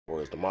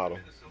is the motto.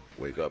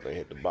 Wake up and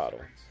hit the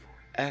bottle.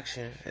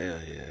 Action. Hell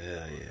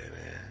yeah,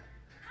 man.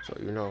 So,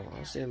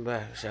 I'm sitting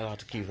back. Shout out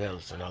to Keith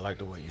Ellison. I like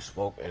the way you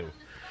spoke and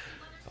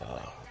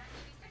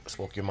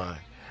spoke your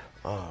mind.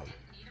 I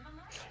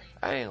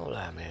ain't gonna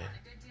lie, man.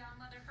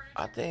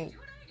 I think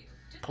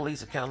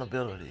police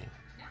accountability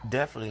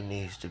definitely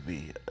needs to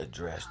be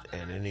addressed,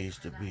 and it needs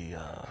to be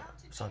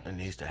something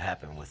needs to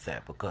happen with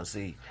that, because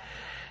see,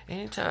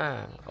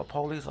 anytime a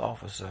police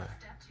officer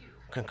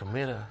can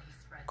commit a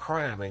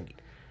crime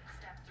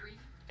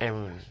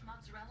and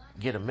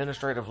get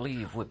administrative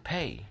leave with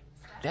pay,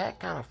 that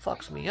kind of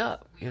fucks me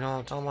up. You know what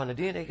I'm talking about? And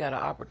then they got an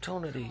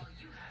opportunity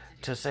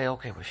to say,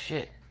 okay, well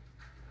shit,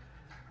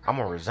 I'm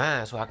gonna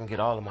resign so I can get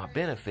all of my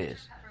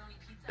benefits.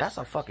 That's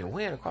a fucking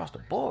win across the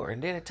board.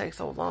 And then it takes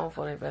so long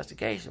for the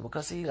investigation,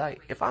 because see,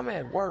 like, if I'm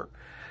at work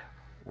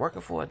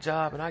working for a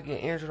job and I get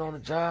injured on the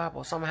job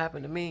or something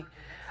happened to me,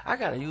 I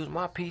gotta use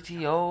my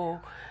PTO,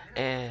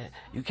 and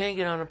you can't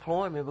get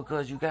unemployment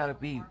because you gotta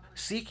be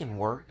seeking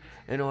work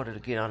in order to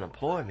get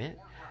unemployment.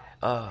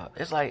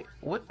 It's like,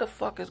 what the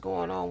fuck is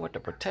going on with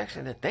the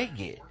protection that they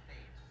get?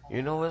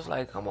 It's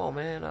like, come on,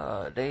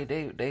 man.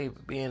 They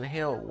being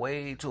held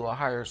way to a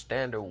higher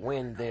standard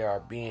when they are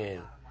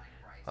being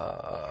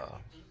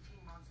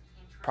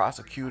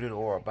prosecuted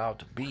or about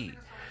to be.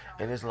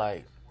 And it's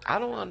like, I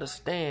don't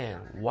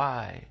understand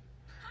why,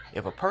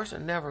 if a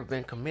person never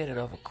been committed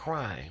of a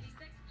crime,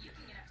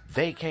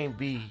 they can't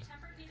be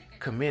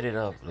committed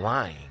of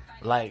lying.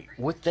 Like,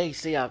 what they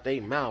say out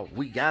their mouth,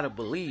 we gotta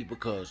believe,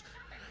 because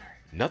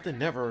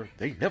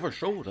they never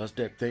showed us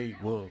that they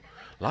will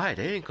lie.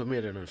 They ain't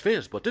committed an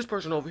offense. But this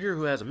person over here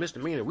who has a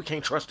misdemeanor, we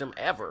can't trust him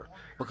ever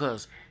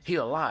because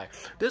he'll lie.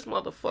 This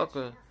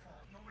motherfucker,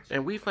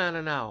 and we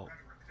finding out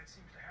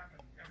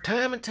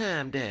time and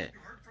time that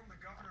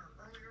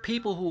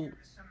people who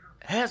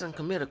hasn't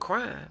committed a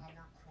crime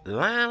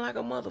lying like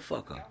a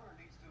motherfucker.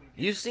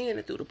 You seeing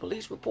it through the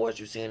police reports.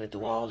 You seeing it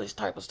through all this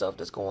type of stuff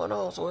that's going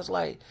on. So it's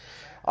like,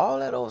 all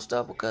that old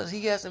stuff, because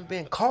he hasn't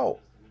been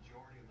caught,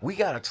 we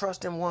gotta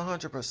trust him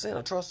 100%.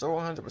 Or trust her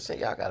 100%.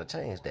 Y'all gotta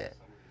change that.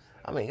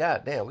 I mean,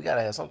 goddamn, we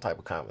gotta have some type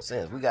of common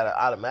sense. We gotta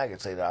automatically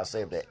say to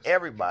ourselves that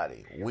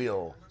everybody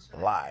will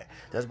lie.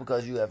 Just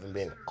because you haven't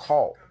been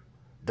caught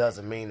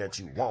doesn't mean that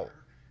you won't.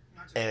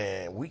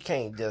 And we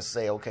can't just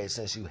say, okay,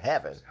 since you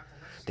haven't,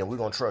 then we're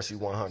gonna trust you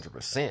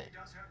 100%.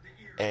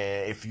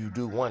 And if you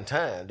do one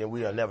time, then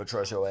we'll never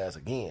trust your ass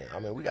again. I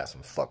mean, we got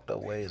some fucked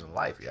up ways of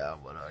life, y'all.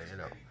 But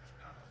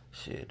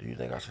shit, do you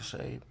think I should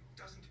shave?